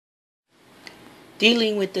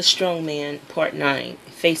Dealing with the Strongman, Part 9,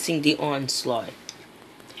 Facing the Onslaught.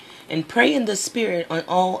 And pray in the Spirit on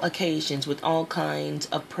all occasions with all kinds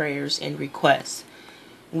of prayers and requests.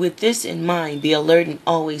 With this in mind, be alert and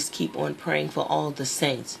always keep on praying for all the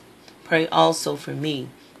saints. Pray also for me,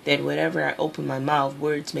 that whenever I open my mouth,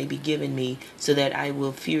 words may be given me, so that I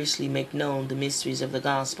will fiercely make known the mysteries of the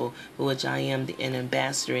gospel, for which I am an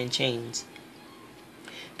ambassador in chains.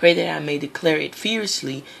 Pray that I may declare it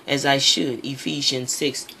fiercely as I should. Ephesians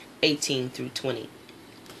 6:18-20.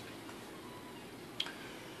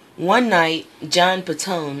 One night, John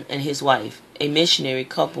Patton and his wife, a missionary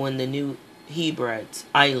couple in the New Hebrides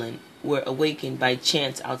island, were awakened by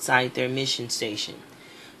chance outside their mission station.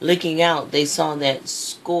 Looking out, they saw that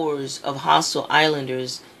scores of hostile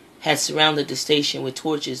islanders had surrounded the station with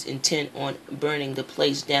torches, intent on burning the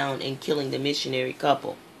place down and killing the missionary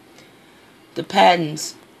couple. The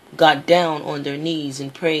Pattons got down on their knees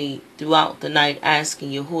and prayed throughout the night,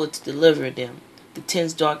 asking Yahuwah to deliver them. The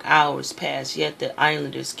tense dark hours passed, yet the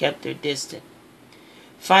islanders kept their distance.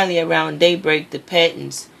 Finally, around daybreak, the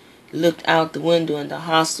Pattons looked out the window and the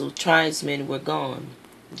hostile tribesmen were gone.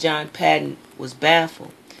 John Patton was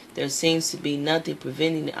baffled. There seems to be nothing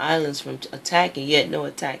preventing the islands from attacking, yet no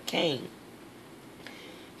attack came.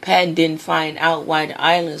 Patton didn't find out why the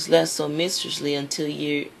islands left so mysteriously until a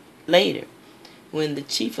year later, when the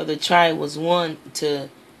chief of the tribe was won to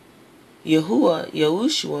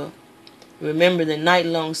Yahushua. Remember the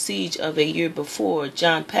night-long siege of a year before.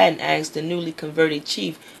 John Patton asked the newly converted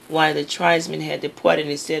chief why the tribesmen had departed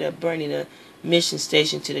instead of burning the mission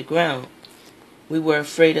station to the ground. "We were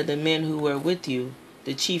afraid of the men who were with you,"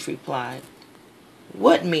 the chief replied.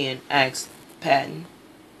 "What men?" asked Patton.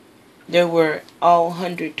 "There were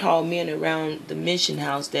 100 tall men around the mission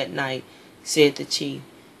house that night," said the chief.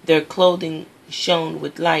 "Their clothing shone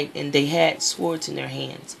with light, and they had swords in their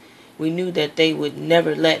hands. We knew that they would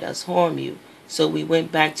never let us harm you, so we went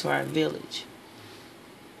back to our village."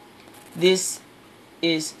 This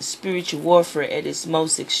is spiritual warfare at its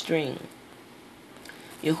most extreme.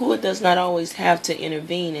 Yahuwah does not always have to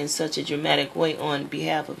intervene in such a dramatic way on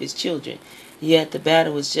behalf of his children, yet the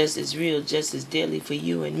battle is just as real, just as deadly for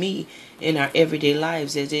you and me in our everyday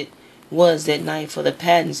lives as it was that night for the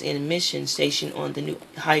Pattons in a mission station on the New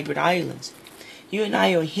Hybrid Islands. You and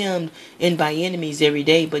I are hemmed in by enemies every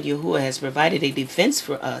day, but Yahuwah has provided a defense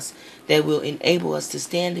for us that will enable us to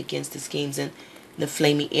stand against the schemes and the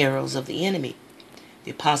flaming arrows of the enemy.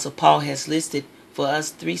 The Apostle Paul has listed for us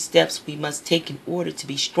 3 steps we must take in order to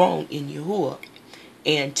be strong in Yahuwah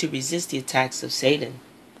and to resist the attacks of Satan.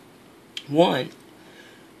 1.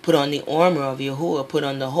 Put on the armor of Yahuwah. Put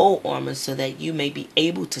on the whole armor so that you may be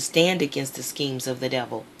able to stand against the schemes of the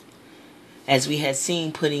devil. As we had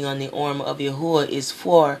seen, putting on the armor of Yahuwah is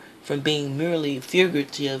far from being merely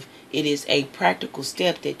figurative. It is a practical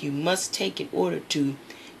step that you must take in order to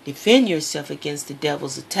defend yourself against the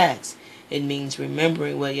devil's attacks. It means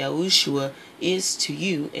remembering what Yahushua is to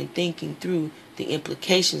you and thinking through the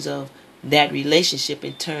implications of that relationship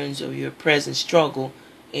in terms of your present struggle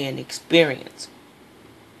and experience.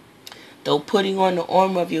 Though putting on the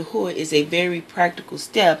armor of Yahuwah is a very practical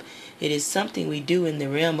step, it is something we do in the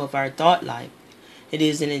realm of our thought life. It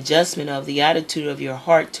is an adjustment of the attitude of your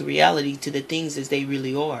heart to reality, to the things as they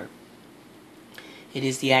really are. It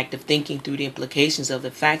is the act of thinking through the implications of the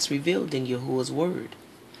facts revealed in Yahuwah's word.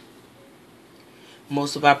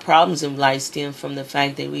 Most of our problems in life stem from the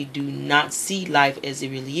fact that we do not see life as it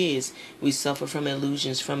really is. We suffer from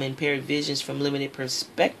illusions, from impaired visions, from limited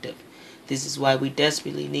perspective. This is why we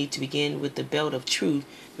desperately need to begin with the belt of truth,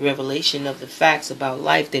 the revelation of the facts about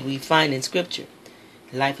life that we find in Scripture.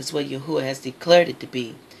 Life is what Yahuwah has declared it to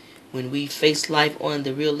be. When we face life on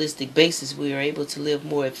the realistic basis, we are able to live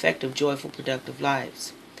more effective, joyful, productive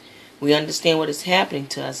lives. We understand what is happening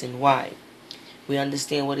to us and why. We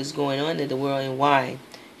understand what is going on in the world and why.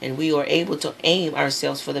 And we are able to aim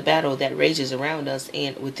ourselves for the battle that rages around us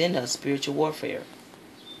and within us, spiritual warfare.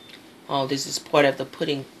 All this is part of the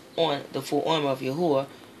putting on the full armor of Yahuwah,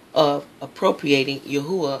 of appropriating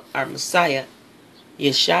Yahuwah, our Messiah,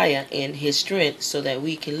 Yeshua, and his strength so that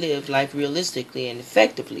we can live life realistically and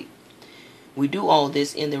effectively. We do all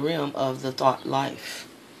this in the realm of the thought life.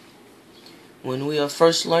 When we are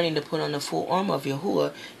first learning to put on the full armor of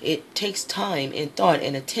Yahuwah, it takes time and thought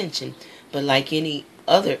and attention, but like any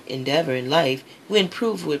other endeavor in life, we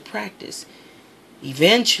improve with practice.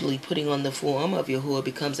 Eventually, putting on the full armor of Yahuwah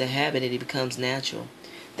becomes a habit and it becomes natural.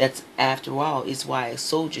 That's, after all, is why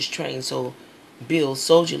soldiers train, so build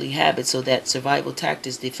soldierly habits so that survival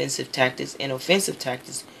tactics, defensive tactics, and offensive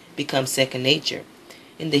tactics become second nature.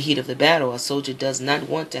 In the heat of the battle, a soldier does not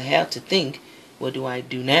want to have to think, what do I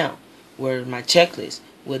do now? Where is my checklist?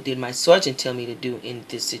 What did my sergeant tell me to do in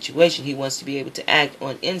this situation? He wants to be able to act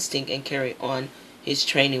on instinct and carry on his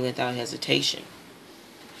training without hesitation.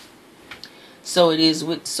 So it is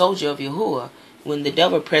with soldier of Yahuwah. When the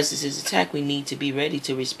devil presses his attack, we need to be ready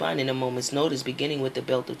to respond in a moment's notice, beginning with the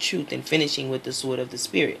belt of truth and finishing with the sword of the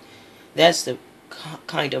Spirit. That's the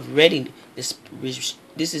kind of ready. This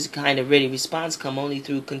is kind of ready response come only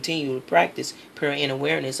through continual practice, prayer, and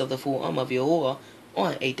awareness of the full armor of Yahuwah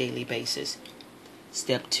on a daily basis.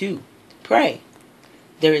 Step 2. Pray.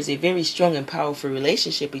 There is a very strong and powerful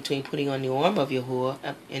relationship between putting on the armor of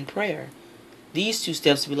Yahuwah and prayer. These two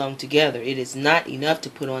steps belong together. It is not enough to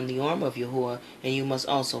put on the armor of Yahuwah, and you must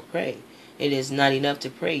also pray. It is not enough to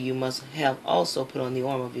pray. You must have also put on the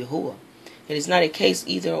armor of Yahuwah. It is not a case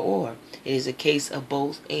either or. It is a case of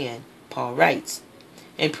both and. Paul writes,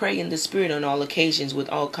 and pray in the Spirit on all occasions with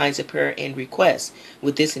all kinds of prayer and requests.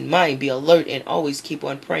 With this in mind, be alert and always keep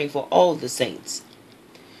on praying for all the saints.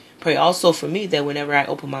 Pray also for me that whenever I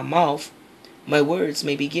open my mouth, my words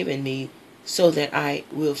may be given me, so that I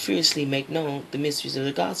will fiercely make known the mysteries of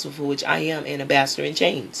the gospel, for which I am an ambassador in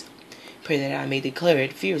chains. Pray that I may declare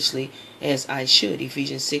it fiercely as I should.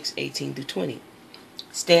 Ephesians 6:18-20.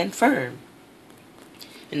 Stand firm.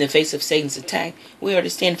 In the face of Satan's attack, we are to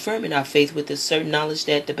stand firm in our faith with the certain knowledge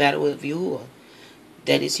that the battle of Yahuwah,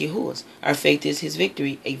 that is Yahuwah's. Our faith is his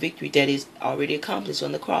victory, a victory that is already accomplished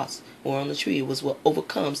on the cross or on the tree. It was what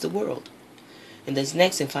overcomes the world. In this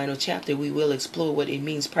next and final chapter, we will explore what it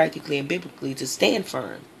means practically and biblically to stand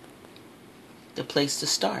firm. The place to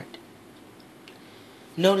start.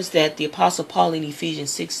 Notice that the Apostle Paul in Ephesians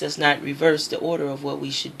 6 does not reverse the order of what we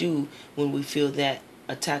should do when we feel that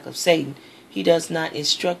attack of Satan. He does not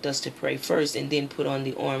instruct us to pray first and then put on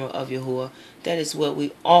the armor of Yahuwah. That is what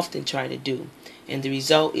we often try to do, and the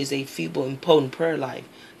result is a feeble, impotent prayer life.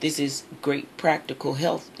 This is great practical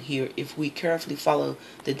help here if we carefully follow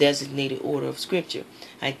the designated order of Scripture.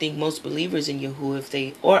 I think most believers in Yahuwah, if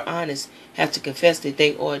they are honest, have to confess that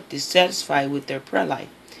they are dissatisfied with their prayer life.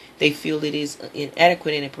 They feel it is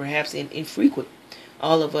inadequate and perhaps infrequent.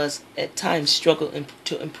 All of us at times struggle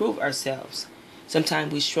to improve ourselves.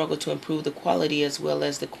 Sometimes we struggle to improve the quality as well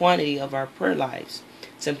as the quantity of our prayer lives.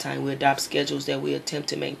 Sometimes we adopt schedules that we attempt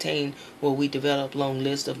to maintain, or we develop long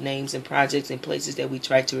lists of names and projects and places that we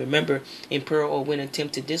try to remember in prayer, or when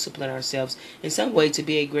attempt to discipline ourselves in some way to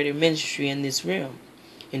be a greater ministry in this realm.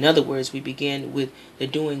 In other words, we begin with the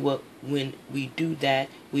doing what when we do that,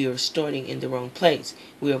 we are starting in the wrong place.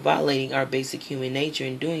 We are violating our basic human nature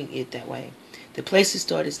in doing it that way. The place to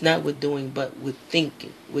start is not with doing, but with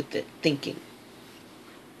thinking, with the thinking.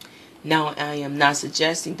 Now, I am not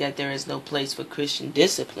suggesting that there is no place for Christian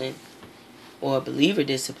discipline or believer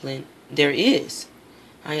discipline. There is.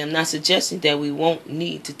 I am not suggesting that we won't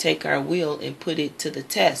need to take our will and put it to the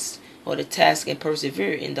test or the task and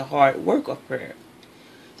persevere in the hard work of prayer.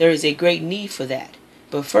 There is a great need for that.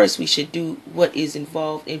 But first we should do what is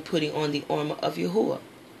involved in putting on the armor of Yahuwah.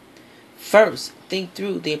 First, think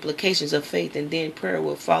through the implications of faith, and then prayer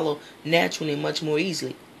will follow naturally and much more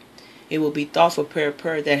easily. It will be thoughtful prayer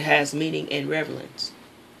that has meaning and relevance.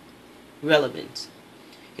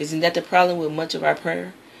 Isn't that the problem with much of our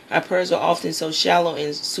prayer? Our prayers are often so shallow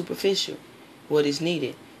and superficial. What is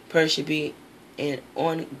needed? Prayer should be an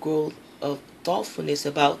on growth of thoughtfulness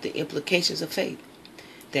about the implications of faith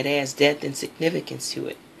that adds depth and significance to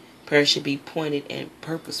it. Prayer should be pointed and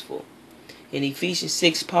purposeful. In Ephesians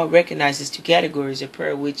 6, Paul recognizes two categories of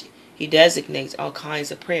prayer, which he designates all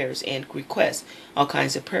kinds of prayers and requests. All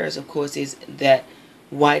kinds of prayers, of course, is that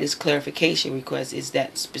widest clarification request, is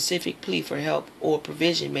that specific plea for help or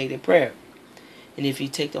provision made in prayer. And if you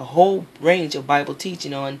take the whole range of Bible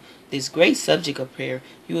teaching on this great subject of prayer,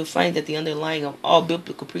 you will find that the underlying of all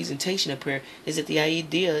biblical presentation of prayer is that the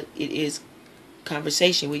idea it is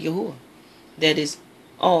conversation with Yahuwah. That is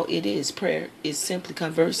all it is. Prayer is simply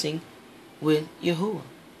conversing with Yahuwah.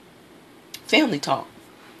 Family talk.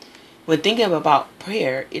 When thinking about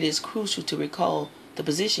prayer, it is crucial to recall the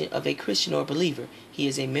position of a Christian or believer. He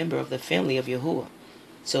is a member of the family of Yahuwah.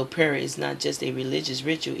 So prayer is not just a religious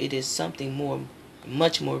ritual. It is something more,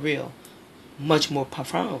 much more real, much more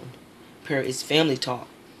profound. Prayer is family talk.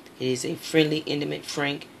 It is a friendly, intimate,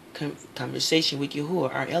 frank conversation with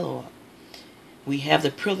Yahuwah, our Elohim. We have the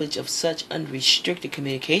privilege of such unrestricted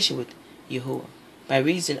communication with Yahuwah by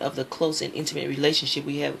reason of the close and intimate relationship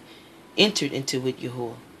we have entered into with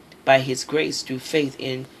Yahuwah. By his grace through faith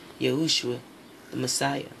in Yahushua, the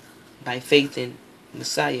Messiah. By faith in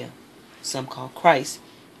Messiah, some call Christ,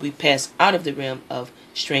 we pass out of the realm of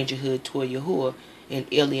strangerhood toward Yahuwah and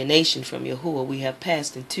alienation from Yahuwah. We have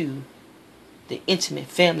passed into the intimate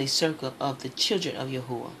family circle of the children of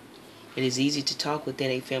Yahuwah. It is easy to talk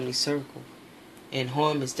within a family circle, and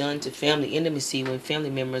harm is done to family intimacy when family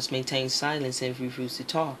members maintain silence and refuse to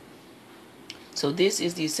talk. So this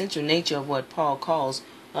is the essential nature of what Paul calls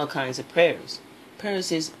all kinds of prayers.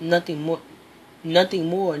 Prayers is nothing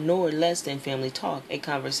more nor less than family talk, a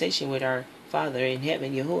conversation with our Father in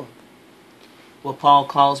heaven, Yahuwah. What Paul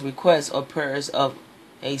calls requests or prayers of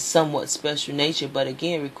a somewhat special nature, but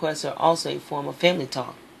again, requests are also a form of family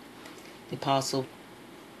talk. The Apostle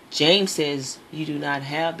James says, you do not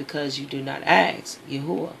have because you do not ask,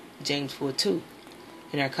 Yahuwah, James 4:2.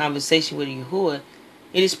 In our conversation with Yahuwah,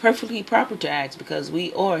 it is perfectly proper to ask because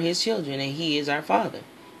we are his children and he is our Father.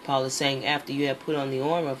 Paul is saying after you have put on the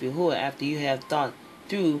armor of Yahuwah, after you have thought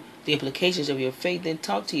through the implications of your faith, then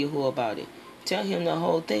talk to Yahuwah about it. Tell him the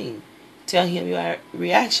whole thing. Tell him your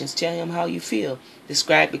reactions. Tell him how you feel.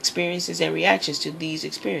 Describe experiences and reactions to these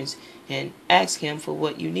experiences and ask him for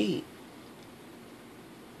what you need.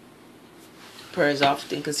 Prayer is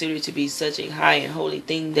often considered to be such a high and holy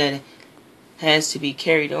thing that has to be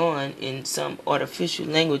carried on in some artificial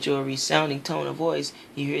language or resounding tone of voice.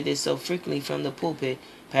 You hear this so frequently from the pulpit.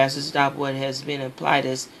 Pastors adopt what has been implied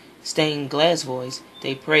as stained glass voice.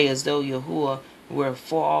 They pray as though Yahuwah were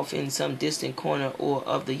far off in some distant corner or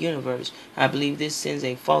of the universe. I believe this sends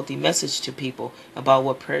a faulty message to people about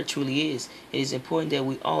what prayer truly is. It is important that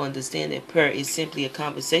we all understand that prayer is simply a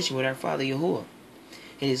conversation with our Father Yahuwah.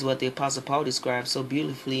 It is what the Apostle Paul describes so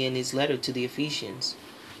beautifully in his letter to the Ephesians.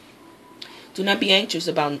 Do not be anxious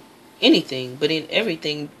about anything, but in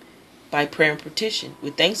everything by prayer and petition,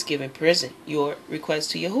 with thanksgiving present your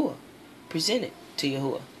request to Yahuwah. Present it to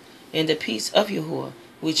Yahuwah. And the peace of Yahuwah,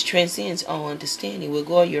 which transcends all understanding, will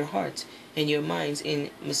guard your hearts and your minds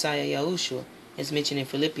in Messiah Yahushua, as mentioned in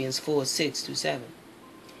Philippians 4:6-7.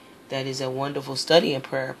 That is a wonderful study in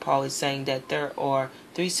prayer. Paul is saying that there are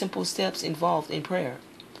 3 simple steps involved in prayer.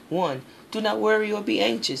 1. Do not worry or be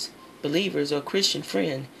anxious. Believers or Christian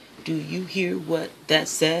friend, do you hear what that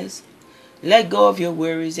says? Let go of your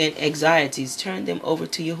worries and anxieties. Turn them over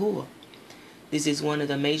to Yahuwah. This is one of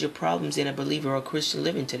the major problems in a believer or Christian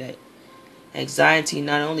living today. Anxiety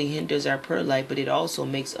not only hinders our prayer life, but it also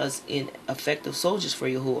makes us ineffective soldiers for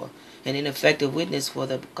Yahuwah, an ineffective witness for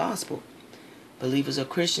the gospel. Believers or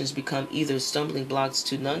Christians become either stumbling blocks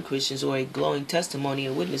to non-Christians or a glowing testimony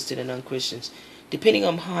and witness to the non-Christians, depending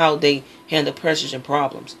on how they handle pressures and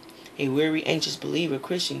problems. A weary, anxious believer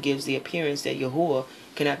Christian gives the appearance that Yahuwah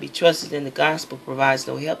cannot be trusted and the gospel provides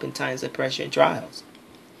no help in times of pressure and trials.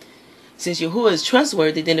 Since Yahuwah is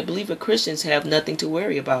trustworthy, then the believer Christians have nothing to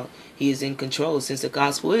worry about. He is in control. Since the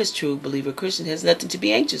gospel is true, believer Christian has nothing to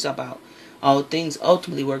be anxious about. All things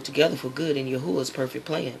ultimately work together for good in Yahuwah's perfect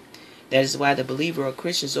plan. That is why the believer or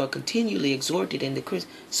Christians are continually exhorted in the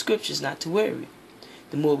scriptures not to worry.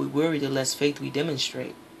 The more we worry, the less faith we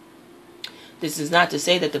demonstrate. This is not to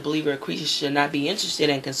say that the believer or Christian should not be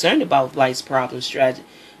interested and concerned about life's problems,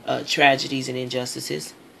 tragedies, and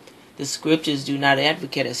injustices. The scriptures do not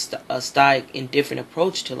advocate a stoic, indifferent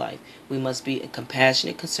approach to life. We must be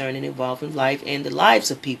compassionate, concerned, and involved in life and the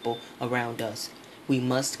lives of people around us. We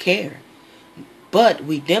must care. But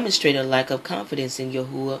we demonstrate a lack of confidence in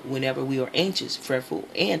Yahuwah whenever we are anxious, fretful,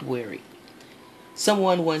 and weary.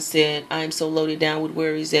 Someone once said, I am so loaded down with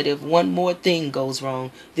worries that if one more thing goes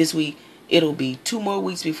wrong this week, it'll be 2 more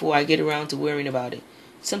weeks before I get around to worrying about it.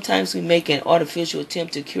 Sometimes we make an artificial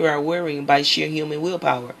attempt to cure our worrying by sheer human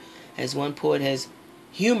willpower. As one poet has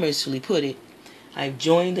humorously put it, I've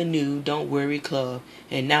joined the new Don't Worry Club,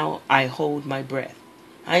 and now I hold my breath.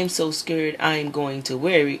 I am so scared I am going to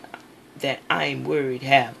worry that I am worried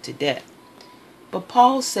half to death. But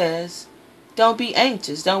Paul says, don't be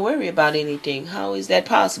anxious, don't worry about anything. How is that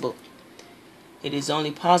possible? It is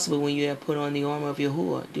only possible when you have put on the armor of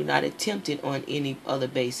Yahuwah. Do not attempt it on any other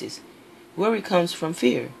basis. Worry comes from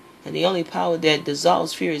fear, and the only power that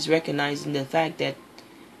dissolves fear is recognizing the fact that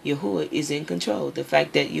Yahuwah is in control, the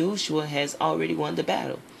fact that Yahushua has already won the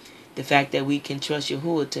battle, the fact that we can trust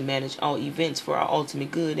Yahuwah to manage all events for our ultimate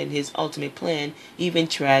good and his ultimate plan, even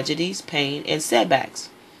tragedies, pain, and setbacks.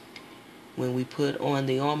 When we put on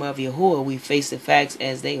the armor of Yahuwah, we face the facts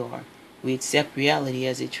as they are. We accept reality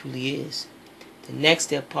as it truly is. The next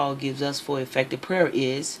step Paul gives us for effective prayer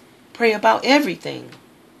is pray about everything.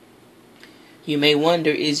 You may wonder,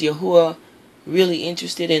 is Yahuwah really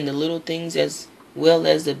interested in the little things as well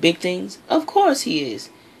as the big things? Of course he is.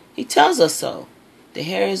 He tells us so. The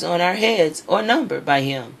hairs on our heads are numbered by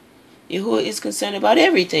him. Yahuwah is concerned about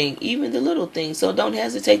everything, even the little things, so don't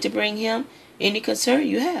hesitate to bring him any concern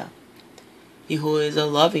you have. Yahuwah is a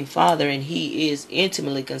loving Father, and he is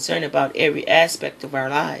intimately concerned about every aspect of our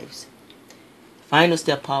lives. The final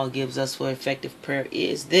step Paul gives us for effective prayer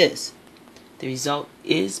is this. The result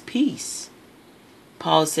is peace.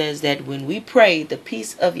 Paul says that when we pray, the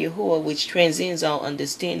peace of Yahuwah, which transcends all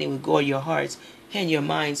understanding, will guard your hearts and your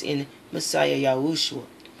minds in Messiah Yahushua.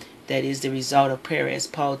 That is the result of prayer, as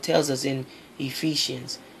Paul tells us in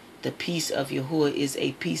Ephesians. The peace of Yahuwah is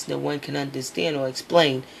a peace no one can understand or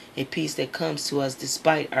explain, a peace that comes to us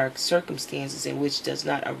despite our circumstances and which does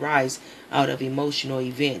not arise out of emotional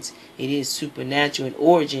events. It is supernatural in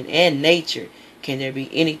origin and nature. Can there be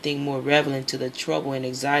anything more relevant to the trouble and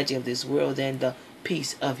anxiety of this world than the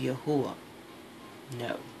peace of Yahuwah?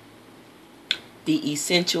 No. The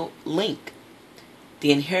essential link.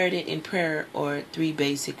 The inherited in prayer are three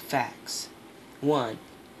basic facts. 1.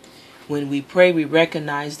 When we pray, we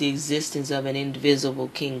recognize the existence of an invisible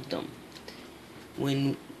kingdom.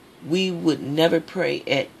 When we would never pray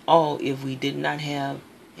at all if we did not have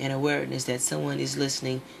an awareness that someone is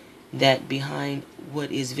listening, that behind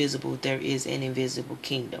what is visible there is an invisible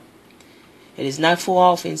kingdom. It is not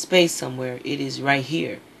far off in space somewhere. It is right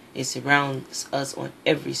here. It surrounds us on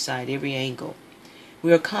every side, every angle.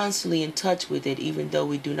 We are constantly in touch with it, even though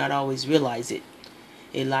we do not always realize it.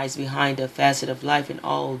 It lies behind a facet of life, and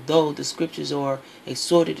although the scriptures are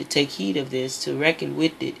exhorted to take heed of this, to reckon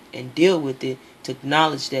with it and deal with it, to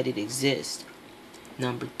acknowledge that it exists.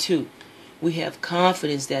 Number 2, we have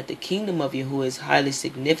confidence that the kingdom of Yahuwah is highly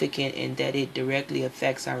significant and that it directly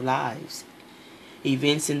affects our lives.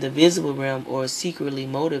 Events in the visible realm are secretly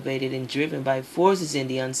motivated and driven by forces in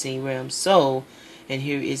the unseen realm. So, and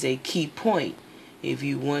here is a key point, if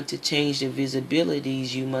you want to change the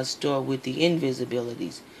visibilities, you must start with the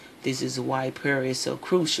invisibilities. This is why prayer is so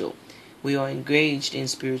crucial. We are engaged in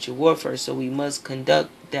spiritual warfare, so we must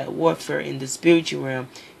conduct that warfare in the spiritual realm,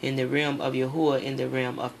 in the realm of Yahuwah, in the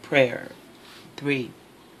realm of prayer. 3.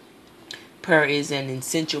 Prayer is an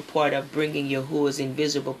essential part of bringing Yahuwah's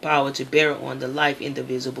invisible power to bear on the life in the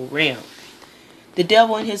visible realm. The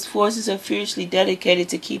devil and his forces are fiercely dedicated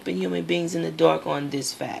to keeping human beings in the dark on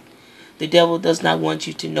this fact. The devil does not want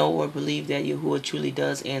you to know or believe that Yahuwah truly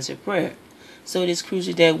does answer prayer. So it is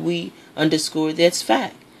crucial that we underscore this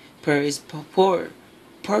fact. Prayer is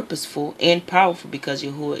purposeful and powerful because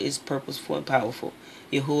Yahuwah is purposeful and powerful.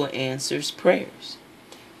 Yahuwah answers prayers.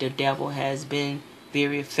 The devil has been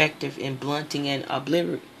very effective in blunting and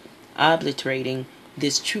obliterating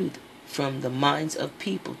this truth from the minds of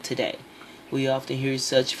people today. We often hear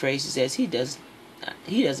such phrases as he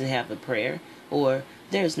doesn't have a prayer, or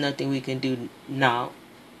there's nothing we can do now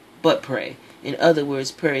but pray. In other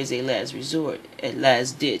words, prayer is a last resort, a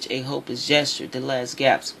last ditch, a hopeless gesture, the last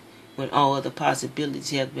gasp when all other possibilities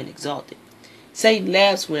have been exhausted. Satan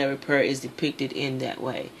laughs whenever prayer is depicted in that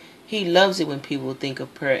way. He loves it when people think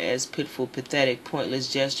of prayer as pitiful, pathetic,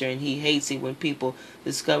 pointless gesture, and he hates it when people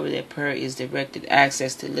discover that prayer is directed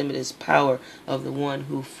access to limitless power of the one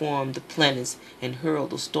who formed the planets and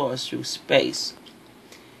hurled the stars through space.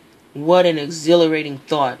 What an exhilarating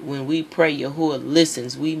thought. When we pray, Yahuwah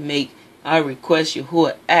listens. We make our request,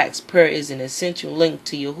 Yahuwah acts. Prayer is an essential link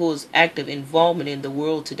to Yahuwah's active involvement in the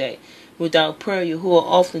world today. Without prayer, Yahuwah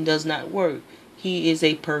often does not work. He is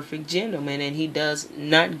a perfect gentleman, and he does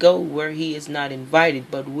not go where he is not invited.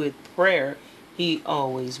 But with prayer, he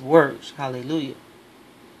always works. Hallelujah.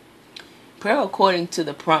 Prayer according to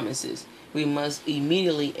the promises. We must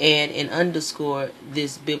immediately add and underscore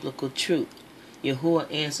this biblical truth.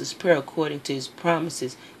 Yahuwah answers prayer according to his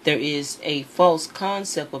promises. There is a false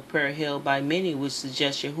concept of prayer held by many which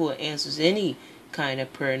suggests Yahuwah answers any kind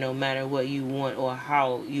of prayer no matter what you want or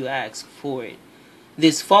how you ask for it.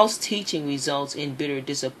 This false teaching results in bitter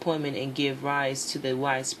disappointment and gives rise to the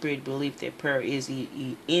widespread belief that prayer is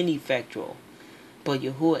ineffectual. But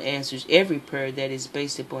Yahuwah answers every prayer that is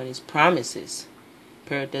based upon his promises.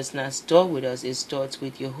 Prayer does not start with us, it starts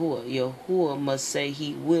with Yahuwah. Yahuwah must say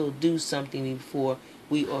he will do something before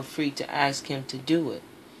we are free to ask him to do it.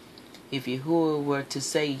 If Yahuwah were to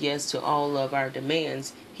say yes to all of our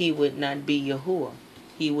demands, he would not be Yahuwah.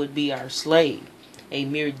 He would be our slave, a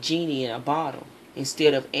mere genie in a bottle.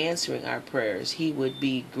 Instead of answering our prayers, he would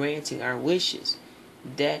be granting our wishes.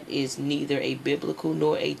 That is neither a biblical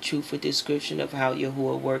nor a truthful description of how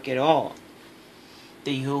Yahuwah works at all.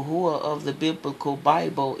 The Yahuwah of the biblical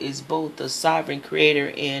Bible is both the sovereign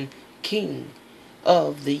creator and king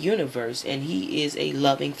of the universe, and he is a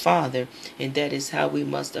loving father, and that is how we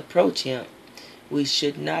must approach him. We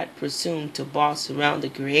should not presume to boss around the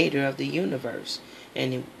creator of the universe,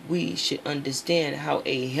 and we should understand how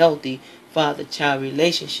a healthy father-child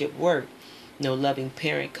relationship works. No loving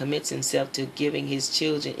parent commits himself to giving his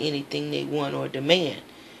children anything they want or demand.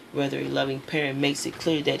 Rather, a loving parent makes it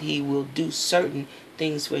clear that he will do certain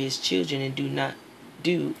things for his children and do not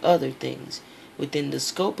do other things. Within the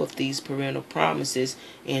scope of these parental promises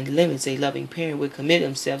and limits, a loving parent would commit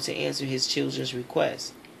himself to answer his children's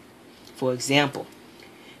requests. For example,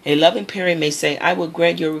 a loving parent may say, I will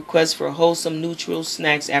grant your request for wholesome neutral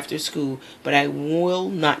snacks after school, but I will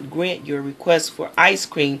not grant your request for ice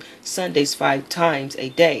cream Sundays 5 times a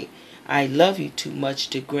day. I love you too much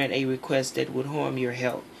to grant a request that would harm your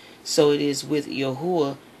health. So it is with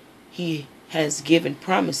Yahuwah. He has given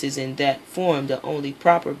promises in that form, the only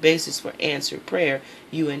proper basis for answered prayer.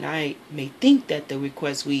 You and I may think that the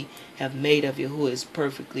request we have made of Yahuwah is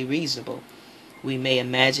perfectly reasonable. We may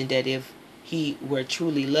imagine that if He were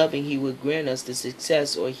truly loving, He would grant us the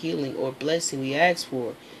success or healing or blessing we ask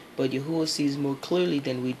for. But Yahuwah sees more clearly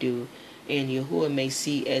than we do, and Yahuwah may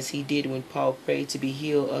see as He did when Paul prayed to be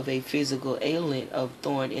healed of a physical ailment of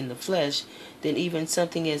thorn in the flesh. Then even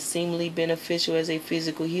something as seemingly beneficial as a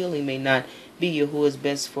physical healing may not be Yahuwah's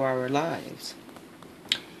best for our lives.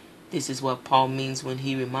 This is what Paul means when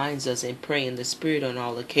he reminds us and pray in the Spirit on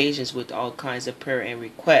all occasions with all kinds of prayer and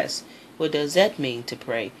requests. What does that mean, to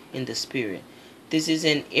pray in the Spirit? This is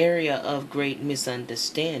an area of great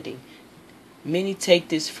misunderstanding. Many take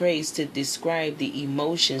this phrase to describe the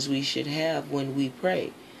emotions we should have when we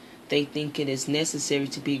pray. They think it is necessary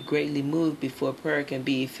to be greatly moved before prayer can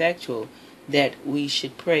be effectual, that we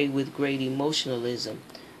should pray with great emotionalism.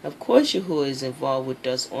 Of course, Yahuwah is involved with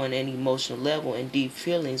us on an emotional level, and deep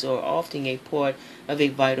feelings are often a part of a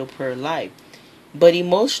vital prayer life. But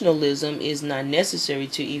emotionalism is not necessary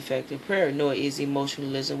to effective prayer, nor is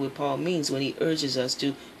emotionalism what Paul means when he urges us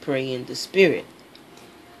to pray in the Spirit.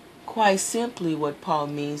 Quite simply, what Paul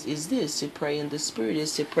means is this: to pray in the Spirit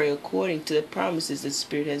is to pray according to the promises the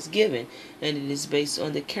Spirit has given, and it is based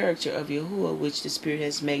on the character of Yahuwah which the Spirit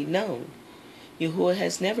has made known. Yahuwah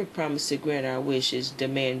has never promised to grant our wishes,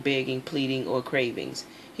 demand, begging, pleading, or cravings.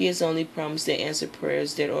 He has only promised to answer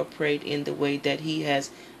prayers that are prayed in the way that He has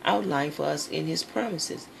outlined for us in His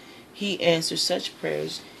promises. He answers such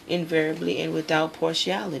prayers invariably and without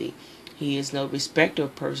partiality. He is no respecter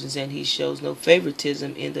of persons, and He shows no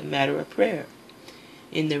favoritism in the matter of prayer.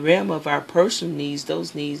 In the realm of our personal needs,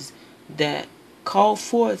 those needs that call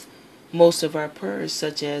forth most of our prayers,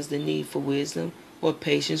 such as the need for wisdom, or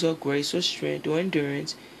patience, or grace, or strength, or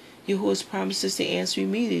endurance, Yahuwah promises to answer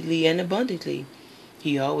immediately and abundantly.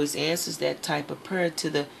 He always answers that type of prayer to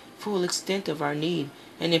the full extent of our need,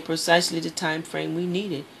 and in precisely the time frame we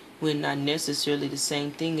need it, when not necessarily the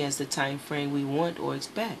same thing as the time frame we want or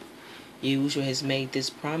expect. Yahuwah has made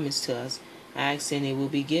this promise to us: ask and it will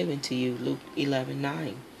be given to you, Luke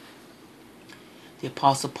 11:9. The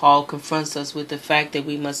Apostle Paul confronts us with the fact that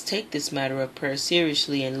we must take this matter of prayer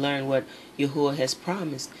seriously and learn what Yahuwah has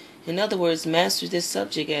promised. In other words, master this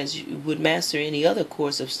subject as you would master any other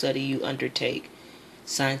course of study you undertake.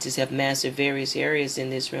 Scientists have mastered various areas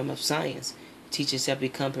in this realm of science. Teachers have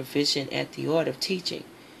become proficient at the art of teaching.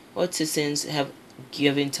 Artisans have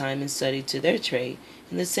given time and study to their trade.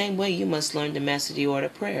 In the same way, you must learn to master the art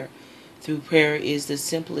of prayer. Through prayer is the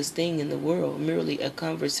simplest thing in the world, merely a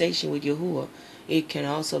conversation with Yahuwah. It can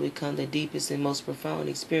also become the deepest and most profound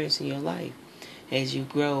experience in your life. As you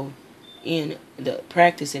grow in the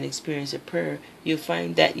practice and experience of prayer, you'll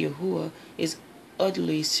find that Yahuwah is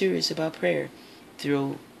utterly serious about prayer.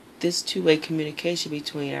 Through this two-way communication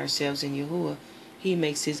between ourselves and Yahuwah, He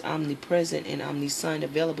makes His omnipresent and omniscient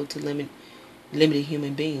available to limited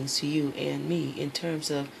human beings, to you and me, in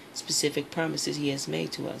terms of specific promises He has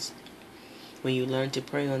made to us. When you learn to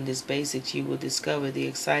pray on this basis, you will discover the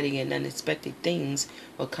exciting and unexpected things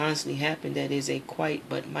will constantly happen. That is a quite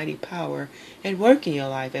but mighty power at work in your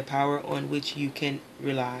life, a power on which you can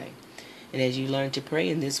rely. And as you learn to pray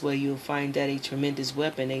in this way, you'll find that a tremendous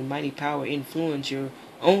weapon, a mighty power influence your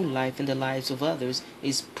own life and the lives of others,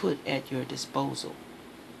 is put at your disposal.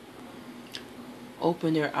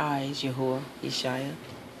 Open their eyes, Yahuwah, Yeshaya.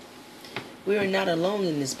 We are not alone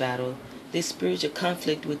in this battle, this spiritual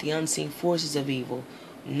conflict with the unseen forces of evil.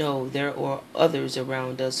 No, there are others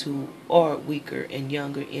around us who are weaker and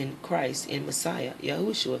younger in Christ, in Messiah,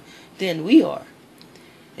 Yahushua, than we are.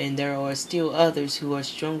 And there are still others who are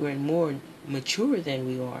stronger and more mature than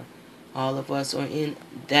we are. All of us are in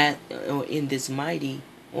this mighty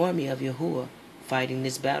army of Yahuwah, fighting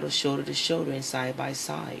this battle shoulder to shoulder and side by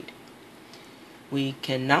side. We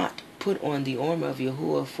cannot put on the armor of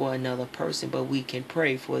Yahuwah for another person, but we can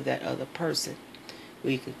pray for that other person.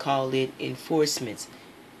 We can call it enforcements.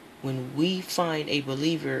 When we find a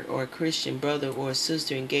believer or a Christian brother or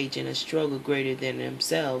sister engaged in a struggle greater than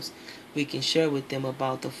themselves, we can share with them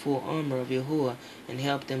about the full armor of Yahuwah and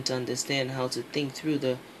help them to understand how to think through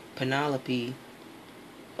the panoply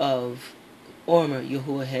of armor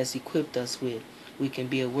Yahuwah has equipped us with. We can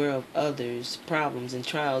be aware of others' problems and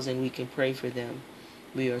trials, and we can pray for them.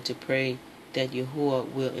 We are to pray that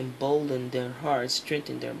Yahuwah will embolden their hearts,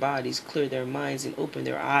 strengthen their bodies, clear their minds, and open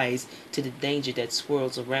their eyes to the danger that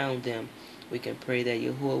swirls around them. We can pray that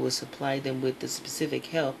Yahuwah will supply them with the specific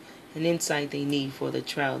help and insight they need for the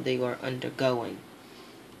trial they are undergoing.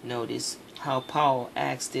 Notice how Paul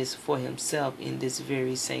asks this for himself in this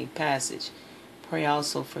very same passage. Pray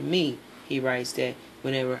also for me, he writes, that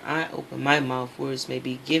whenever I open my mouth, words may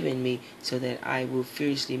be given me, so that I will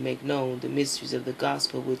fiercely make known the mysteries of the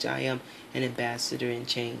gospel, which I am an ambassador in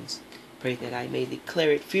chains. Pray that I may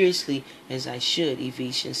declare it fiercely as I should.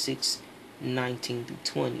 Ephesians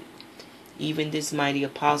 6:19-20. Even this mighty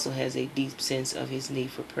apostle has a deep sense of his need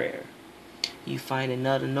for prayer. You find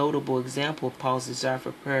another notable example of Paul's desire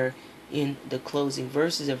for prayer in the closing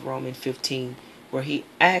verses of Romans 15, where he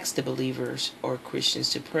asks the believers or Christians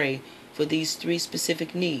to pray for these three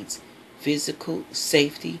specific needs: physical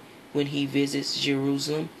safety when he visits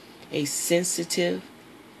Jerusalem, a sensitive,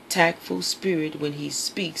 tactful spirit when he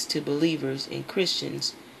speaks to believers and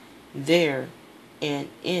Christians there, and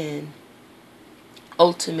in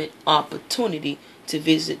ultimate opportunity to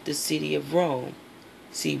visit the city of Rome.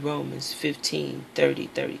 See Romans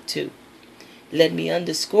 15:30-32. Let me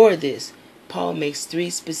underscore this. Paul makes three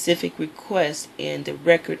specific requests, and the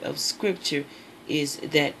record of Scripture is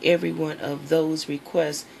that every one of those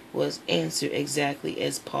requests was answered exactly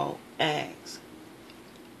as Paul asked.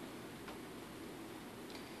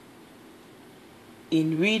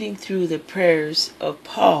 In reading through the prayers of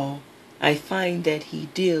Paul, I find that he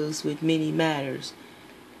deals with many matters,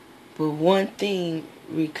 but one thing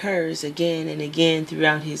recurs again and again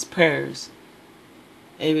throughout his prayers: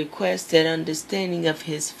 a request that understanding of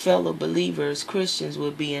his fellow believers, Christians,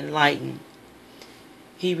 will be enlightened.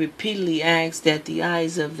 He repeatedly asks that the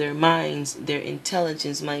eyes of their minds, their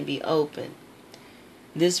intelligence, might be opened.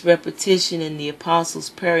 This repetition in the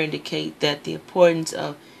apostles' prayer indicate that the importance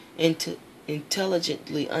of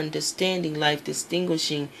intelligently understanding life,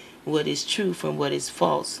 distinguishing what is true from what is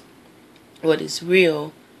false, what is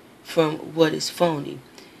real from what is phony.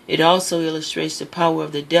 It also illustrates the power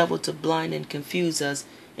of the devil to blind and confuse us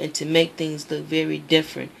and to make things look very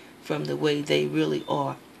different from the way they really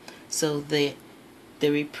are. So the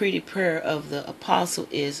repeated prayer of the apostle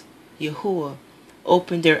is, Yahuwah,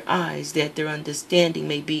 open their eyes that their understanding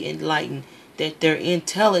may be enlightened, that their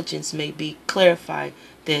intelligence may be clarified,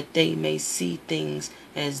 that they may see things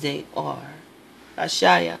as they are.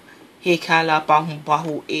 Ashaya, Hekala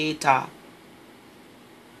Bahu Eta.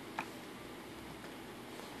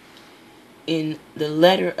 In the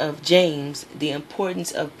letter of James, the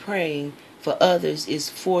importance of praying for others is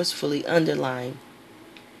forcefully underlined.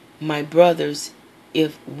 My brothers,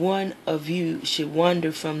 if one of you should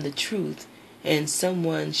wander from the truth and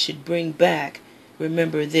someone should bring back,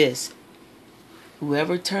 remember this: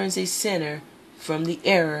 whoever turns a sinner from the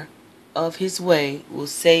error of his way will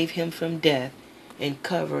save him from death and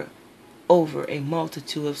cover over a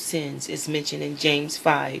multitude of sins, is mentioned in James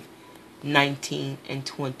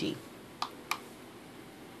 5:19-20.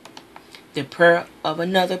 The prayer of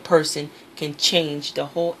another person can change the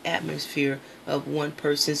whole atmosphere of one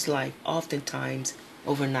person's life, oftentimes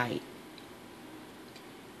overnight.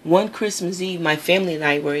 One Christmas Eve, my family and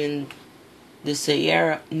I were in the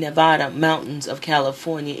Sierra Nevada mountains of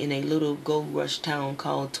California in a little gold rush town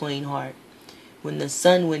called Twain Harte. When the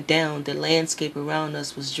sun went down, the landscape around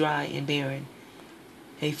us was dry and barren.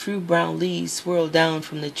 A few brown leaves swirled down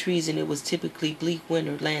from the trees, and it was typically bleak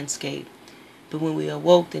winter landscape. But when we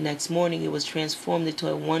awoke the next morning, it was transformed into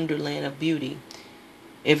a wonderland of beauty.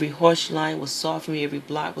 Every horse line was softened, every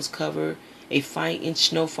block was covered. A 5-inch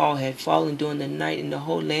snowfall had fallen during the night, and the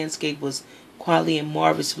whole landscape was quietly and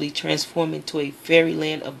marvelously transformed into a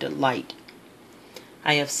fairyland of delight.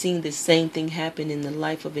 I have seen the same thing happen in the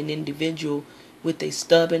life of an individual with a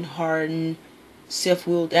stubborn, hardened,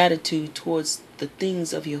 self-willed attitude towards the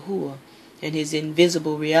things of Yahuwah and his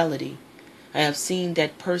invisible reality. I have seen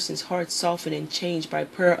that person's heart softened and changed by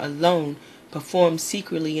prayer alone, performed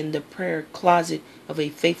secretly in the prayer closet of a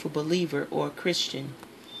faithful believer or Christian.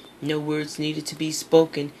 No words needed to be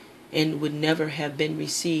spoken, and would never have been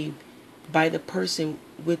received by the person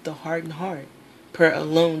with the hardened heart. Prayer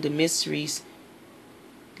alone, the mysteries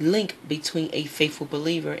link between a faithful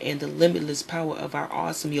believer and the limitless power of our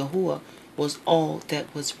awesome Yahuwah, was all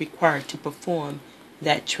that was required to perform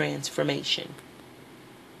that transformation.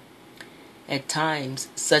 At times,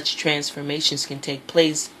 such transformations can take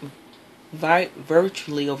place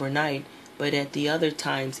virtually overnight, but at the other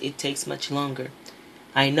times it takes much longer.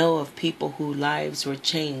 I know of people whose lives were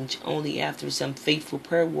changed only after some faithful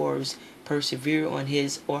prayer warriors persevere on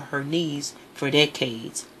his or her knees for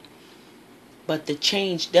decades. But the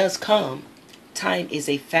change does come. Time is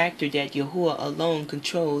a factor that Yahuwah alone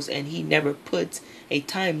controls, and he never puts a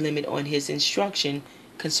time limit on his instruction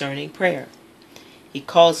concerning prayer. He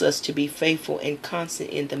calls us to be faithful and constant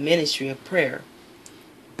in the ministry of prayer,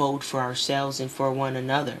 both for ourselves and for one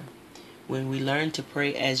another. When we learn to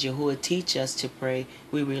pray as Yahuwah teaches us to pray,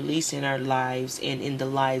 we release in our lives and in the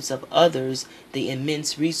lives of others the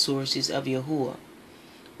immense resources of Yahuwah.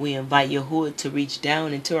 We invite Yahuwah to reach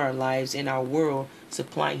down into our lives and our world,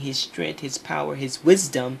 supplying his strength, his power, his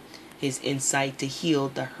wisdom, his insight to heal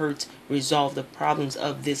the hurts, resolve the problems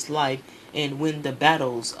of this life, and win the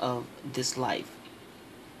battles of this life.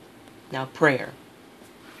 Now prayer.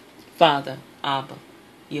 Father, Abba,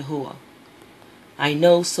 Yahuwah, I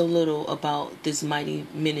know so little about this mighty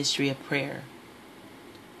ministry of prayer.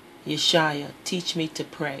 Yeshaya, teach me to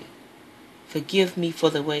pray. Forgive me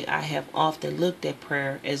for the way I have often looked at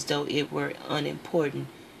prayer as though it were unimportant,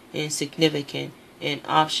 insignificant, and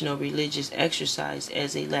optional religious exercise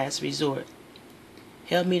as a last resort.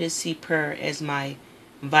 Help me to see prayer as my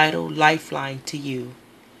vital lifeline to you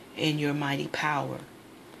and your mighty power.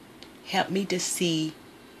 Help me to see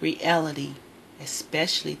reality,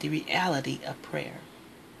 especially the reality of prayer.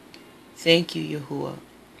 Thank you, Yahuwah.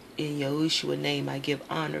 In Yahushua's name I give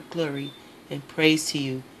honor, glory, and praise to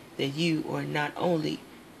you, that you are not only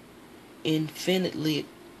infinitely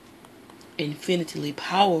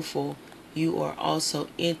powerful, you are also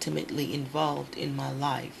intimately involved in my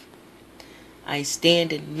life. I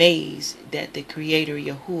stand amazed that the Creator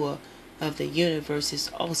Yahuwah of the universe is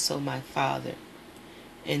also my Father,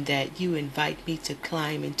 and that you invite me to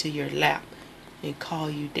climb into your lap and call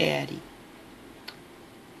you Daddy.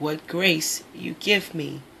 What grace you give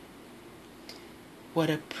me. What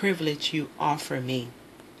a privilege you offer me.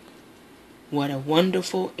 What a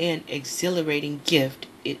wonderful and exhilarating gift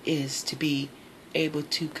it is to be able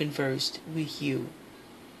to converse with you.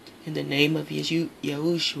 In the name of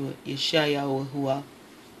Yahushua, Yeshaya,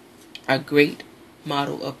 our great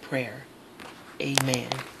model of prayer. Amen.